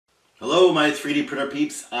Hello my 3D printer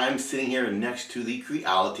peeps, I'm sitting here next to the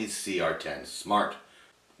Creality CR-10 Smart.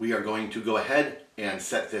 We are going to go ahead and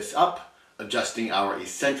set this up, adjusting our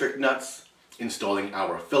eccentric nuts, installing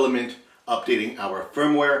our filament, updating our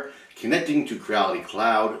firmware, connecting to Creality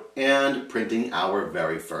Cloud, and printing our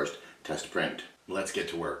very first test print. Let's get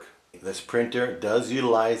to work. This printer does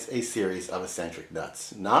utilize a series of eccentric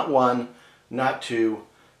nuts. Not one, not two,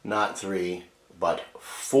 not three, but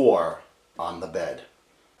 4 on the bed.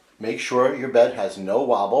 Make sure your bed has no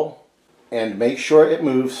wobble, and make sure it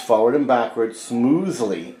moves forward and backward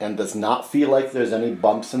smoothly and does not feel like there's any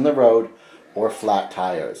bumps in the road or flat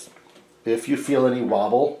tires. If you feel any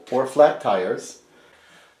wobble or flat tires,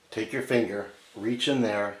 take your finger, reach in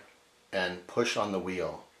there, and push on the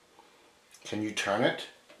wheel. Can you turn it,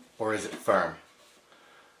 or is it firm?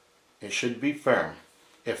 It should be firm.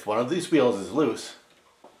 If one of these wheels is loose,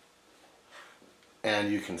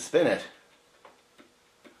 and you can spin it,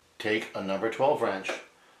 take a number 12 wrench,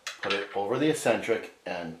 put it over the eccentric,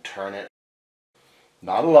 and turn it.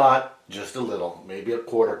 Not a lot, just a little, maybe a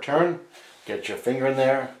quarter turn. Get your finger in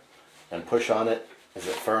there and push on it. Is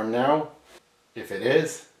it firm now? If it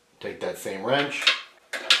is, take that same wrench,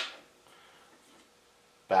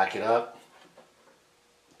 back it up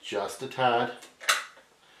just a tad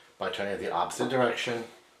by turning it the opposite direction.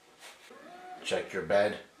 Check your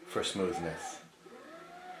bed for smoothness.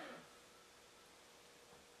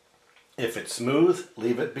 If it's smooth,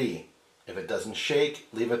 leave it be. If it doesn't shake,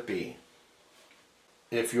 leave it be.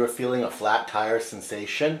 If you're feeling a flat tire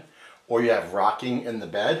sensation or you have rocking in the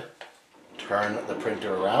bed, turn the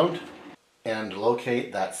printer around and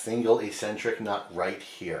locate that single eccentric nut right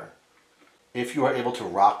here. If you are able to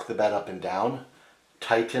rock the bed up and down,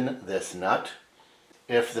 tighten this nut.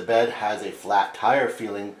 If the bed has a flat tire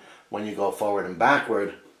feeling when you go forward and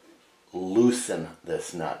backward, loosen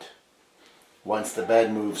this nut. Once the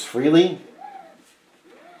bed moves freely,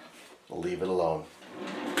 leave it alone.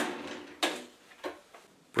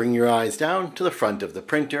 Bring your eyes down to the front of the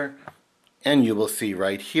printer and you will see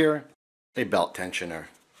right here a belt tensioner.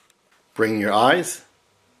 Bring your eyes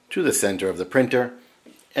to the center of the printer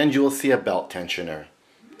and you will see a belt tensioner.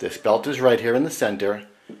 This belt is right here in the center.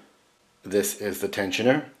 This is the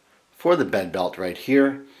tensioner for the bed belt right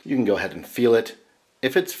here. You can go ahead and feel it.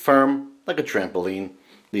 If it's firm, like a trampoline,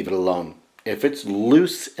 leave it alone. If it's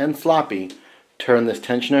loose and floppy, turn this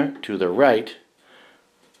tensioner to the right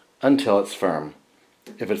until it's firm.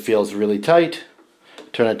 If it feels really tight,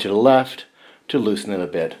 turn it to the left to loosen it a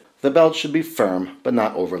bit. The belt should be firm but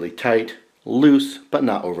not overly tight, loose but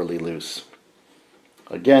not overly loose.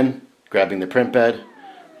 Again, grabbing the print bed,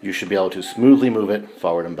 you should be able to smoothly move it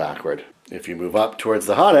forward and backward. If you move up towards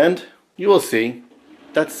the hot end, you will see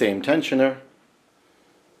that same tensioner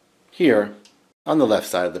here on the left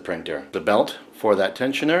side of the printer. The belt for that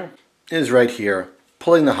tensioner is right here,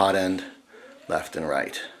 pulling the hot end left and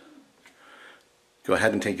right. Go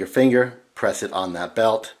ahead and take your finger, press it on that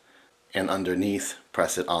belt, and underneath,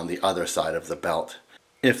 press it on the other side of the belt.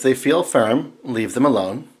 If they feel firm, leave them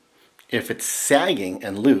alone. If it's sagging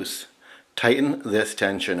and loose, tighten this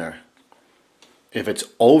tensioner. If it's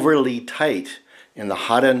overly tight and the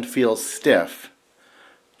hot end feels stiff,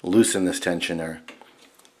 loosen this tensioner.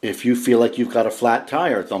 If you feel like you've got a flat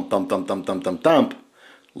tire, thump, thump, thump, thump, thump, thump, thump,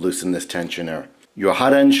 loosen this tensioner. Your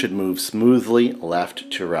hot end should move smoothly left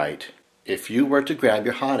to right. If you were to grab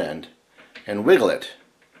your hot end and wiggle it,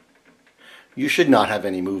 you should not have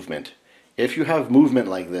any movement. If you have movement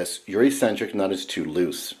like this, your eccentric nut is too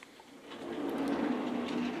loose.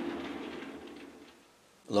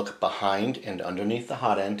 Look behind and underneath the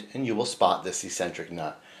hot end and you will spot this eccentric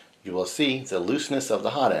nut. You will see the looseness of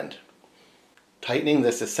the hot end. Tightening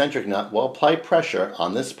this eccentric nut will apply pressure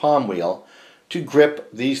on this palm wheel to grip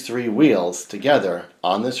these 3 wheels together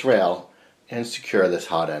on this rail and secure this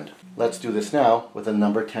hot end. Let's do this now with a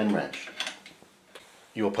number 10 wrench.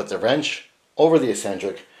 You will put the wrench over the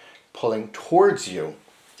eccentric, pulling towards you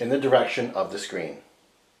in the direction of the screen.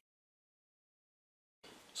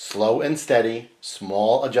 Slow and steady,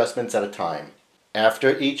 small adjustments at a time.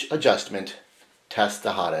 After each adjustment, test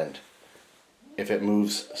the hot end. If it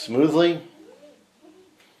moves smoothly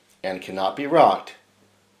and cannot be rocked,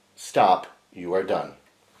 stop, you are done.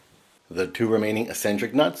 The 2 remaining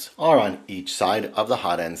eccentric nuts are on each side of the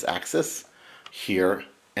hot end's axis, here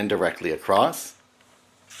and directly across.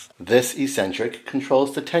 This eccentric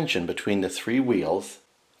controls the tension between the 3 wheels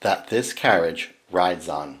that this carriage rides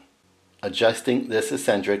on. Adjusting this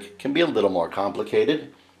eccentric can be a little more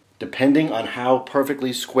complicated. Depending on how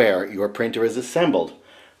perfectly square your printer is assembled,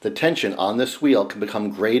 the tension on this wheel can become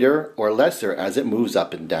greater or lesser as it moves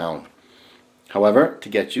up and down. However, to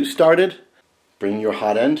get you started, bring your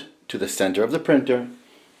hot end to the center of the printer,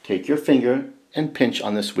 take your finger and pinch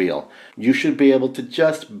on this wheel. You should be able to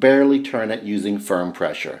just barely turn it using firm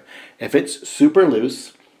pressure. If it's super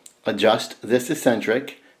loose, adjust this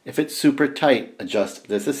eccentric. If it's super tight, adjust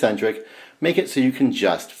this eccentric. Make it so you can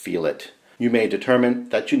just feel it. You may determine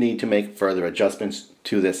that you need to make further adjustments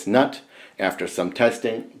to this nut after some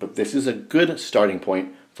testing, but this is a good starting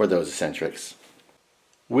point for those eccentrics.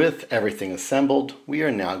 With everything assembled, we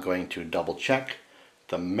are now going to double check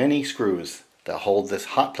the many screws that hold this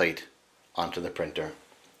hot plate onto the printer.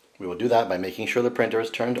 We will do that by making sure the printer is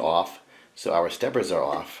turned off, so our steppers are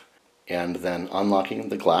off, and then unlocking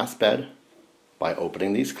the glass bed by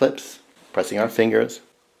opening these clips, pressing our fingers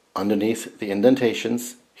underneath the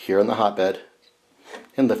indentations here in the hotbed,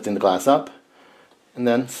 and lifting the glass up, and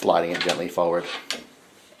then sliding it gently forward.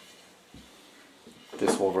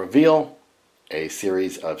 This will reveal a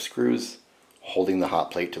series of screws holding the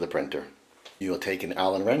hot plate to the printer. You will take an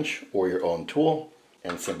Allen wrench or your own tool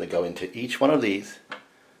and simply go into each one of these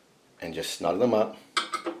and just snug them up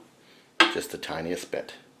just the tiniest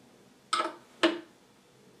bit.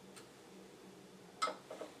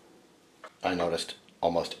 I noticed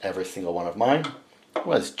almost every single one of mine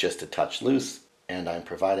was just a touch loose, and I'm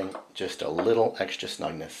providing just a little extra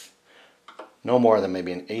snugness. No more than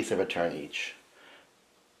maybe an eighth of a turn each.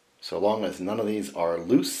 So long as none of these are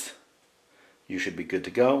loose, you should be good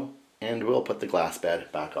to go, and we'll put the glass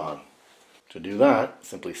bed back on. To do that,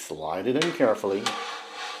 simply slide it in carefully,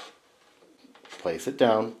 place it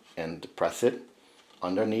down, and press it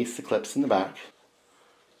underneath the clips in the back.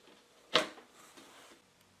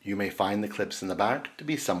 You may find the clips in the back to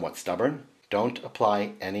be somewhat stubborn. Don't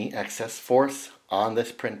apply any excess force on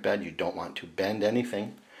this print bed. You don't want to bend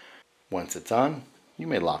anything. Once it's on, you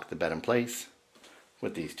may lock the bed in place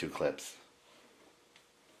with these two clips.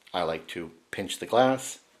 I like to pinch the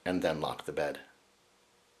glass and then lock the bed.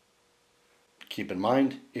 Keep in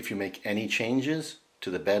mind, if you make any changes to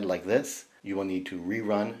the bed like this, you will need to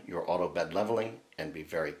rerun your auto bed leveling and be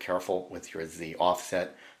very careful with your Z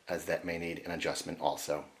offset, as that may need an adjustment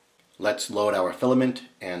also. Let's load our filament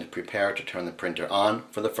and prepare to turn the printer on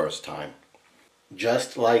for the first time.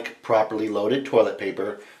 Just like properly loaded toilet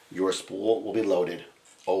paper, your spool will be loaded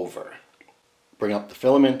over. Bring up the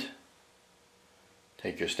filament,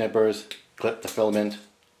 take your snippers, clip the filament.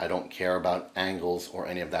 I don't care about angles or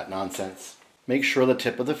any of that nonsense. Make sure the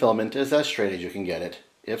tip of the filament is as straight as you can get it.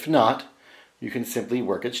 If not, you can simply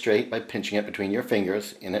work it straight by pinching it between your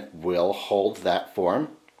fingers, and it will hold that form.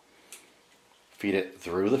 Feed it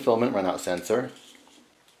through the filament runout sensor.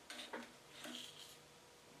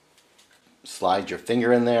 Slide your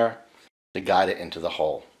finger in there to guide it into the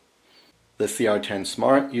hole. The CR-10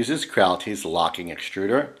 Smart uses Creality's locking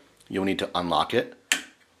extruder. You'll need to unlock it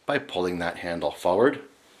by pulling that handle forward.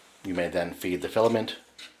 You may then feed the filament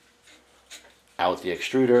out the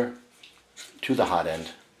extruder to the hot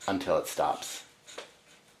end until it stops.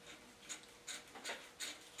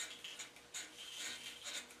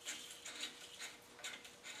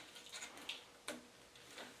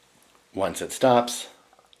 Once it stops,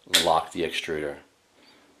 lock the extruder.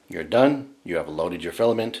 You're done. You have loaded your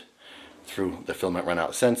filament through the filament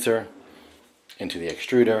runout sensor into the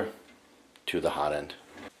extruder to the hot end.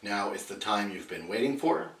 Now is the time you've been waiting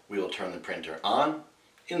for. We will turn the printer on.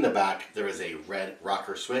 In the back there is a red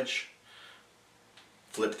rocker switch.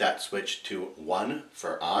 Flip that switch to 1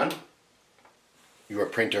 for on. Your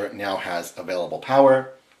printer now has available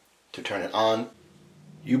power. To turn it on,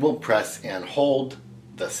 you will press and hold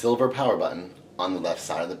the silver power button on the left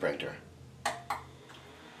side of the printer.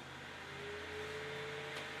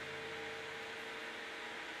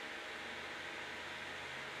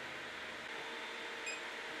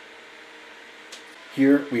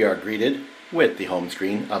 Here we are greeted with the home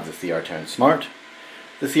screen of the CR-10 Smart.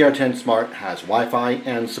 The CR-10 Smart has Wi-Fi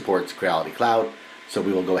and supports Creality Cloud, so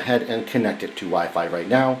we will go ahead and connect it to Wi-Fi right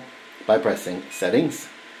now by pressing Settings,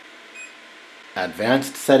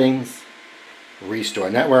 Advanced Settings, Restore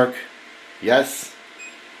Network, yes.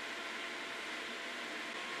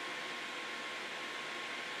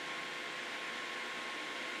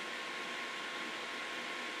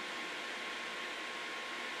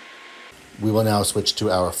 We will now switch to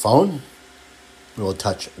our phone. We will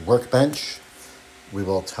touch Workbench. We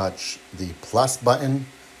will touch the plus button.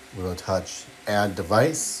 We will touch Add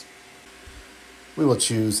Device. We will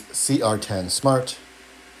choose CR-10 Smart.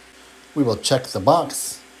 We will check the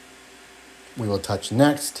box. We will touch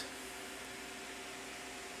Next.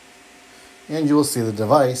 And you will see the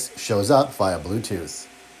device shows up via Bluetooth.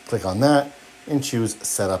 Click on that and choose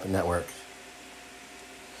Setup Network.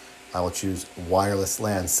 I will choose Wireless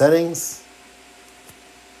LAN Settings.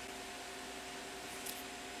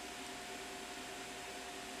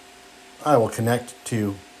 I will connect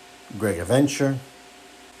to Greg Adventure.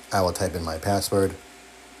 I will type in my password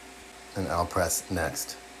and I'll press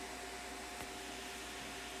next.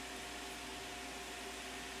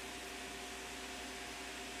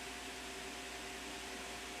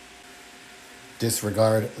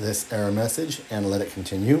 Disregard this error message and let it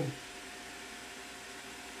continue.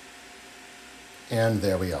 And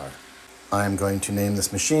there we are. I'm going to name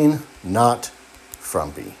this machine Not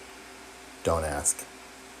Frumpy. Don't ask.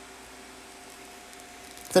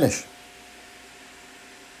 Finish.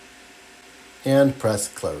 And press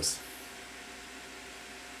close.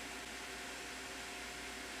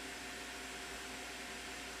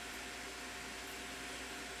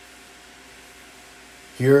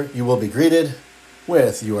 Here you will be greeted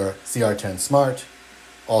with your CR-10 Smart,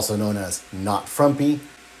 also known as Not Frumpy,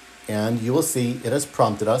 and you will see it has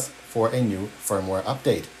prompted us for a new firmware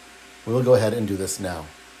update. We will go ahead and do this now.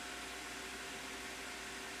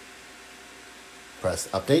 Press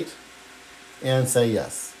Update and say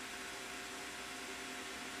yes.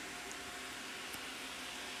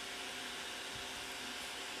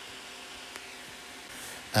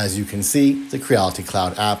 As you can see, the Creality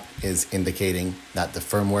Cloud app is indicating that the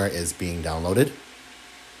firmware is being downloaded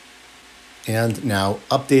and now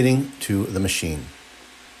updating to the machine.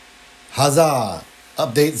 Huzzah!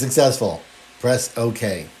 Update successful. Press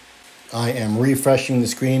OK. I am refreshing the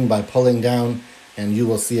screen by pulling down and you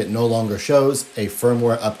will see it no longer shows a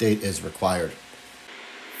firmware update is required.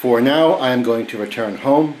 For now, I am going to return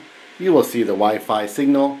home. You will see the Wi-Fi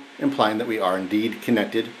signal implying that we are indeed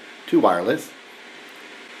connected to wireless.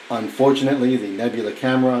 Unfortunately, the Nebula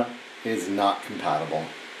camera is not compatible.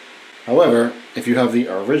 However, if you have the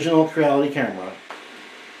original Creality camera,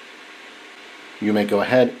 you may go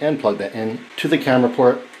ahead and plug that in to the camera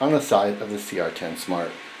port on the side of the CR-10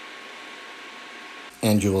 Smart.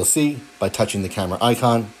 And you will see, by touching the camera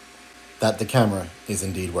icon, that the camera is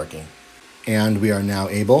indeed working. And we are now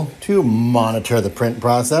able to monitor the print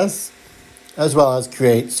process, as well as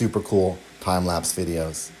create super cool time-lapse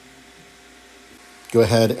videos. Go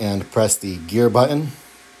ahead and press the gear button,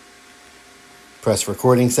 press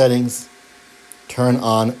recording settings, turn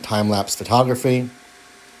on time-lapse photography,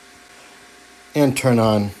 and turn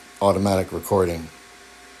on automatic recording.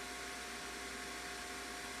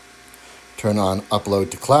 Turn on upload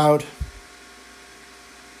to cloud.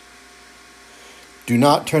 Do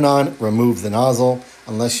not turn on remove the nozzle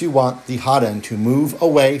unless you want the hot end to move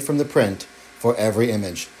away from the print for every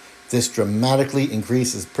image. This dramatically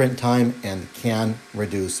increases print time and can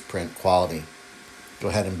reduce print quality. Go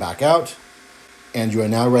ahead and back out, and you are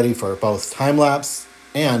now ready for both time-lapse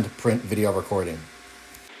and print video recording.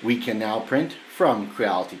 We can now print from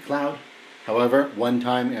Creality Cloud. However, one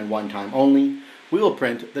time and one time only, we will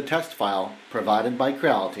print the test file provided by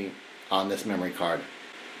Creality on this memory card.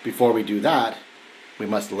 Before we do that, we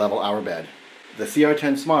must level our bed. The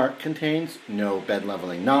CR-10 Smart contains no bed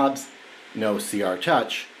leveling knobs, no CR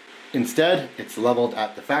Touch. Instead, it's leveled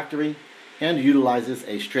at the factory and utilizes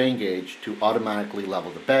a strain gauge to automatically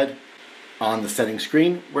level the bed. On the settings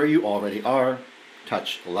screen where you already are,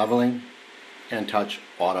 touch leveling and touch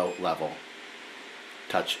auto level.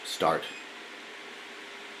 Touch start.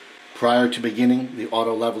 Prior to beginning the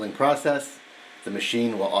auto leveling process, the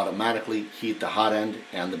machine will automatically heat the hot end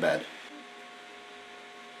and the bed.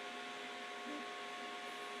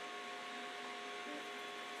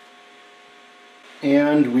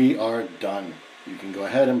 And we are done. You can go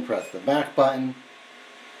ahead and press the back button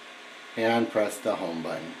and press the home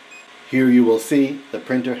button. Here you will see the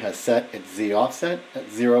printer has set its Z offset at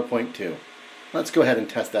 0.2. Let's go ahead and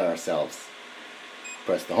test that ourselves.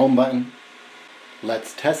 Press the home button.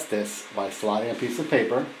 Let's test this by sliding a piece of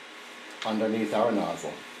paper underneath our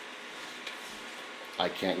nozzle. I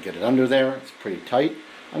can't get it under there, it's pretty tight.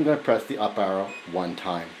 I'm going to press the up arrow one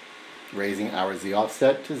time, raising our Z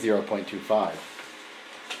offset to 0.25.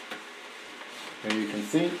 Here you can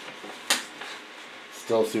see,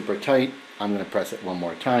 still super tight. I'm going to press it one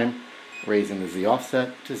more time, raising the Z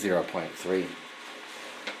offset to 0.3.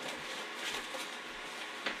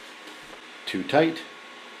 Too tight,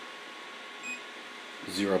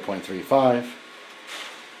 0.35.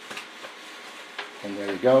 And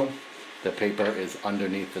there you go. The paper is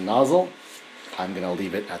underneath the nozzle. I'm going to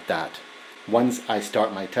leave it at that. Once I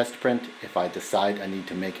start my test print, if I decide I need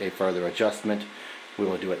to make a further adjustment, we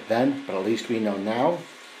will do it then, but at least we know now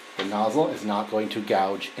the nozzle is not going to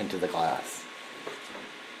gouge into the glass.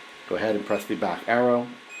 Go ahead and press the back arrow,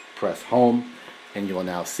 press home, and you will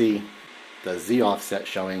now see the Z offset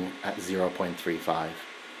showing at 0.35.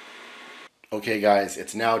 Okay guys,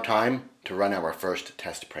 it's now time to run our first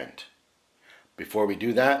test print. Before we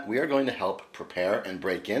do that, we are going to help prepare and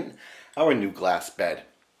break in our new glass bed.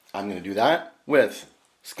 I'm going to do that with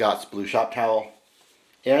Scott's Blue Shop towel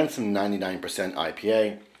and some 99%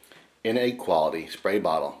 IPA in a quality spray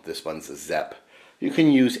bottle. This one's a ZEP. You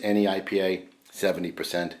can use any IPA,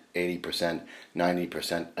 70%, 80%,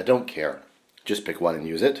 90%. I don't care. Just pick one and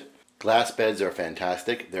use it. Glass beds are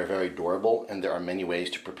fantastic. They're very durable, and there are many ways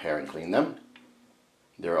to prepare and clean them.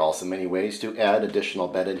 There are also many ways to add additional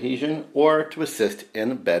bed adhesion or to assist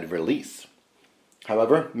in bed release.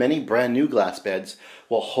 However, many brand new glass beds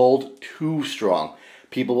will hold too strong.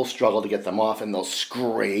 People will struggle to get them off, and they'll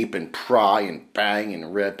scrape and pry and bang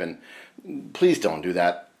and rip, and please don't do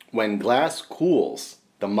that. When glass cools,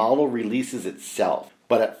 the model releases itself.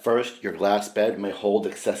 But at first, your glass bed may hold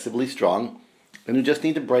excessively strong, and you just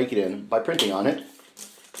need to break it in by printing on it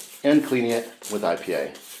and cleaning it with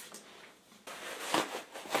IPA.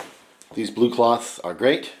 These blue cloths are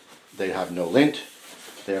great. They have no lint.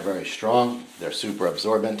 They are very strong. They're super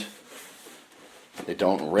absorbent. They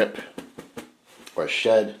don't rip or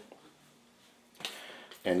shed.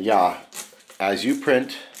 And yeah, as you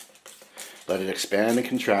print, let it expand and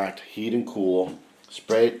contract, heat and cool,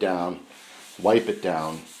 spray it down, wipe it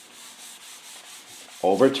down.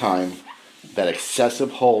 Over time, that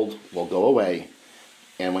excessive hold will go away,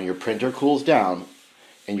 and when your printer cools down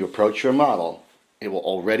and you approach your model, it will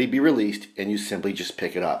already be released and you simply just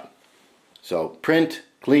pick it up. So print,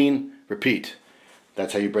 clean, repeat.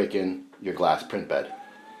 That's how you break in your glass print bed.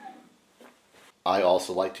 I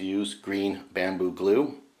also like to use green bamboo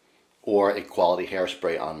glue or a quality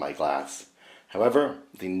hairspray on my glass. However,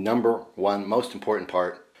 the number one most important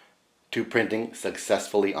part to printing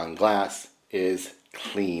successfully on glass is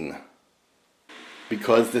clean.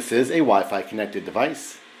 Because this is a Wi-Fi connected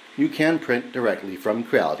device, you can print directly from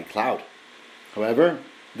Creality Cloud. However,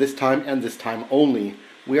 this time and this time only,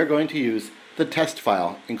 we are going to use the test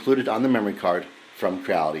file included on the memory card from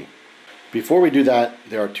Creality. Before we do that,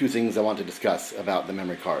 there are two things I want to discuss about the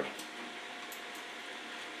memory card.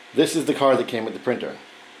 This is the card that came with the printer.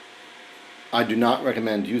 I do not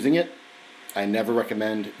recommend using it. I never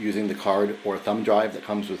recommend using the card or thumb drive that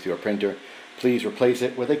comes with your printer. Please replace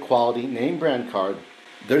it with a quality name brand card,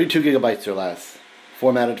 32 gigabytes or less,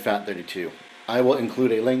 formatted FAT32. I will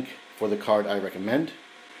include a link for the card I recommend.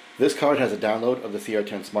 This card has a download of the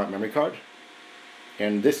CR-10 Smart memory card,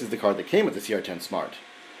 and this is the card that came with the CR-10 Smart.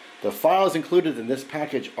 The files included in this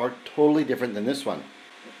package are totally different than this one.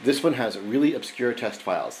 This one has really obscure test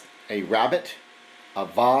files, a rabbit, a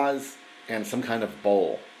vase, and some kind of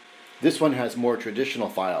bowl. This one has more traditional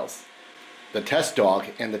files, the test dog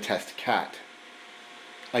and the test cat.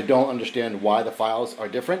 I don't understand why the files are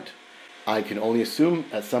different. I can only assume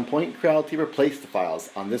at some point Creality replaced the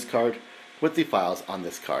files on this card with the files on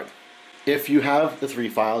this card. If you have the 3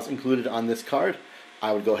 files included on this card,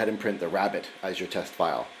 I would go ahead and print the rabbit as your test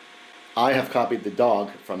file. I have copied the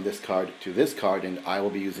dog from this card to this card, and I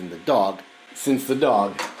will be using the dog since the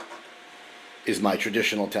dog is my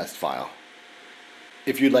traditional test file.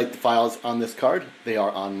 If you'd like the files on this card, they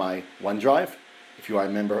are on my OneDrive. If you are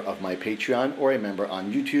a member of my Patreon or a member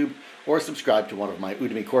on YouTube or subscribe to one of my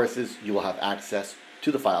Udemy courses, you will have access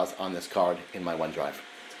to the files on this card in my OneDrive.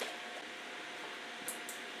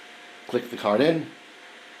 Click the card in,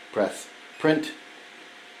 press print,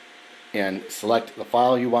 and select the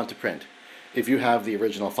file you want to print. If you have the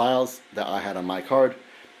original files that I had on my card,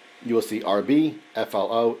 you will see RB,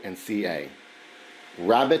 FLO, and CA.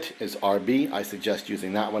 Rabbit is RB. I suggest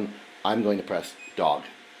using that one. I'm going to press dog.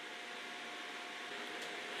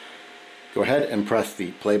 Go ahead and press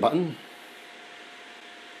the play button.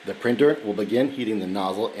 The printer will begin heating the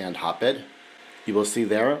nozzle and hotbed. You will see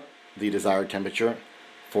there the desired temperature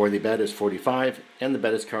for the bed is 45 and the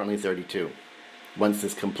bed is currently 32. Once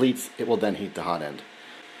this completes, it will then heat the hot end.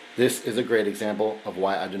 This is a great example of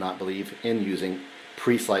why I do not believe in using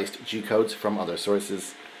pre-sliced G-codes from other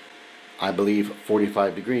sources. I believe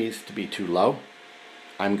 45 degrees to be too low.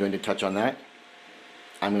 I'm going to touch on that.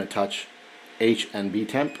 I'm going to touch H and B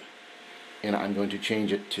temp, and I'm going to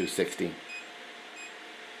change it to 60.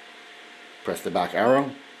 Press the back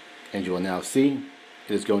arrow, and you will now see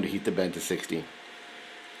it is going to heat the bed to 60.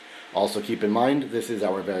 Also keep in mind, this is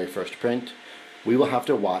our very first print. We will have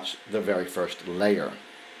to watch the very first layer.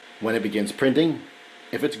 When it begins printing,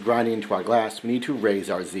 if it's grinding into our glass, we need to raise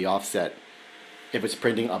our Z offset. If it's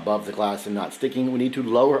printing above the glass and not sticking, we need to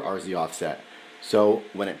lower our Z offset. So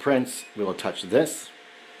when it prints, we will touch this.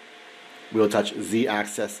 We will touch Z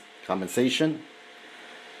axis compensation,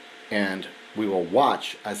 and we will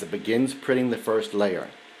watch as it begins printing the first layer.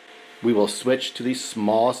 We will switch to the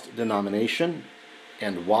smallest denomination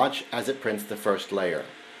and watch as it prints the first layer.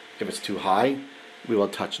 If it's too high, we will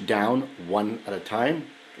touch down one at a time.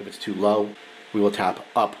 If it's too low, we will tap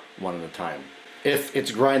up one at a time. If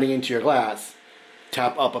it's grinding into your glass,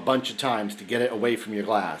 tap up a bunch of times to get it away from your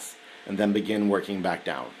glass, and then begin working back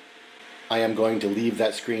down. I am going to leave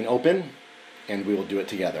that screen open, and we will do it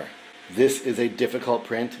together. This is a difficult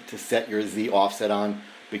print to set your Z offset on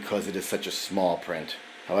because it is such a small print.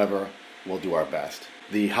 However, we'll do our best.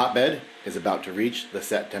 The hotbed is about to reach the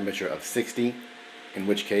set temperature of 60, in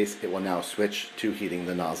which case it will now switch to heating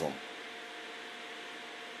the nozzle.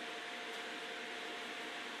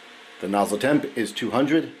 The nozzle temp is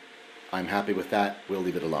 200. I'm happy with that. We'll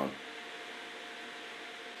leave it alone.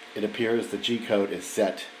 It appears the G-code is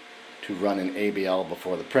set to run an ABL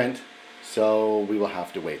before the print, so we will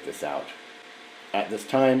have to wait this out. At this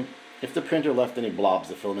time, if the printer left any blobs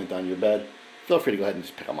of filament on your bed, feel free to go ahead and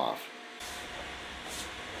just pick them off.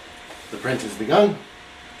 The print has begun,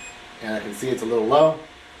 and I can see it's a little low,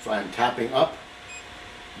 so I'm tapping up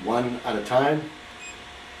one at a time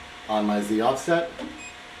on my Z offset.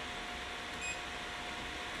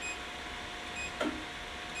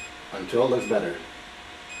 Until it looks better.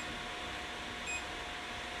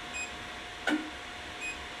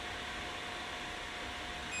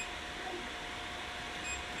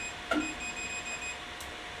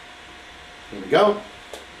 Here we go. You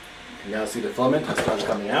can now see the filament has started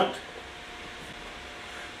coming out.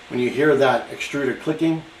 When you hear that extruder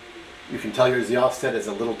clicking, you can tell your Z offset is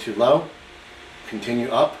a little too low. Continue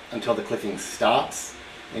up until the clicking stops,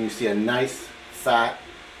 and you see a nice, fat,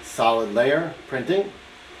 solid layer printing.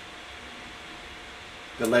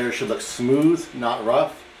 The layer should look smooth, not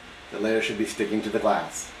rough. The layer should be sticking to the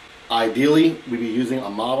glass. Ideally, we'd be using a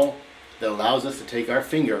model that allows us to take our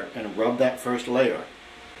finger and rub that first layer.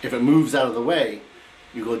 If it moves out of the way,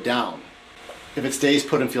 you go down. If it stays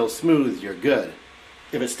put and feels smooth, you're good.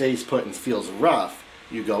 If it stays put and feels rough,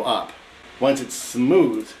 you go up. Once it's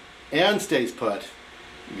smooth and stays put,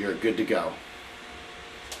 you're good to go.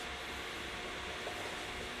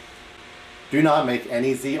 Do not make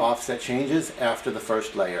any Z offset changes after the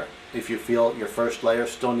first layer. If you feel your first layer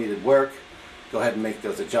still needed work, go ahead and make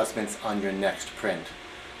those adjustments on your next print.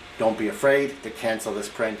 Don't be afraid to cancel this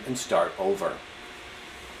print and start over.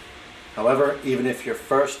 However, even if your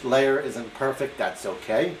first layer isn't perfect, that's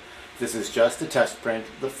okay. This is just a test print.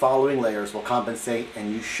 The following layers will compensate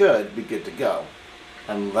and you should be good to go.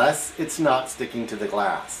 Unless it's not sticking to the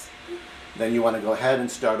glass. Then you want to go ahead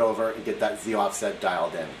and start over and get that Z offset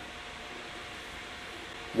dialed in.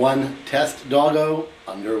 One test doggo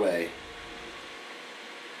underway.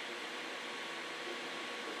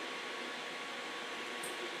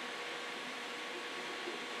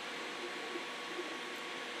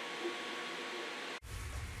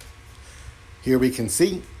 Here we can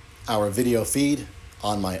see our video feed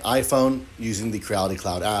on my iPhone using the Creality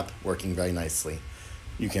Cloud app, working very nicely.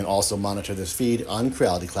 You can also monitor this feed on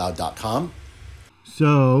crealitycloud.com.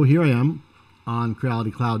 So here I am on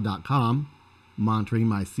crealitycloud.com. monitoring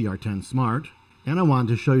my CR-10 Smart, and I wanted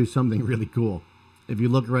to show you something really cool. If you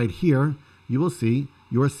look right here, you will see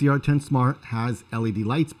your CR-10 Smart has LED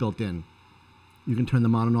lights built in. You can turn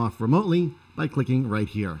them on and off remotely by clicking right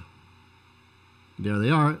here. There they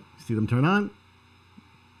are. See them turn on?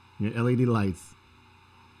 Your LED lights.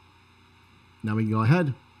 Now we can go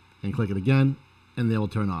ahead and click it again, and they will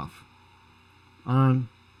turn off. On,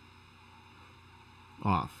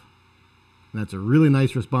 off. And that's a really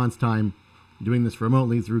nice response time doing this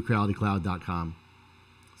remotely through crealitycloud.com.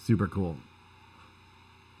 Super cool.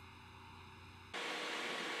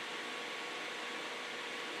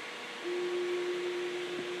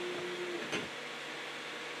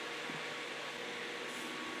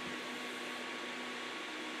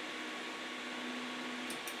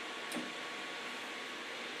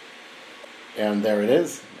 And there it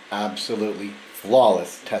is, absolutely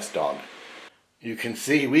flawless test dog. You can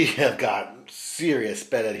see we have got serious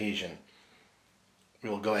bed adhesion. We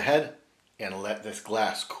will go ahead and let this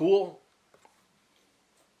glass cool.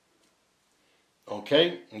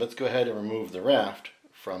 Okay, let's go ahead and remove the raft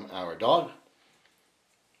from our dog.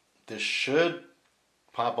 This should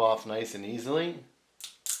pop off nice and easily.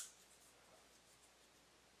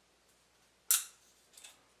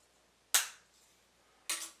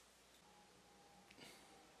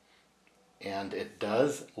 And it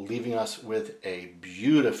does, leaving us with a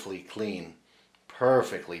beautifully clean,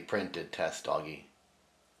 perfectly printed test doggy.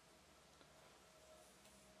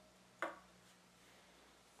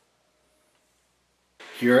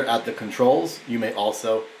 Here at the controls, you may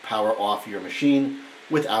also power off your machine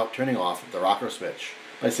without turning off the rocker switch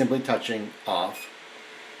by simply touching off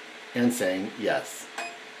and saying yes.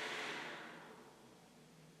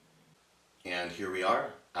 And here we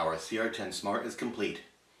are Our CR-10 Smart is complete.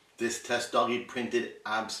 This test doggy printed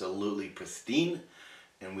absolutely pristine,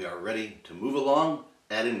 and we are ready to move along,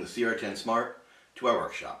 adding the CR-10 Smart to our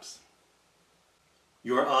workshops.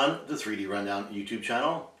 You are on the 3D Rundown YouTube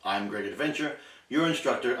channel. I'm Greg Adventure, your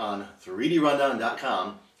instructor on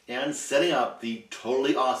 3drundown.com and setting up the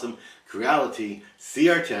totally awesome Creality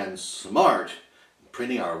CR-10 Smart.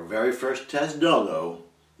 Printing our very first test doggo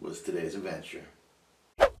was today's adventure.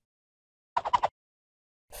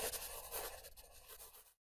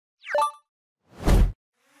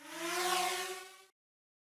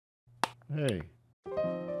 Hey,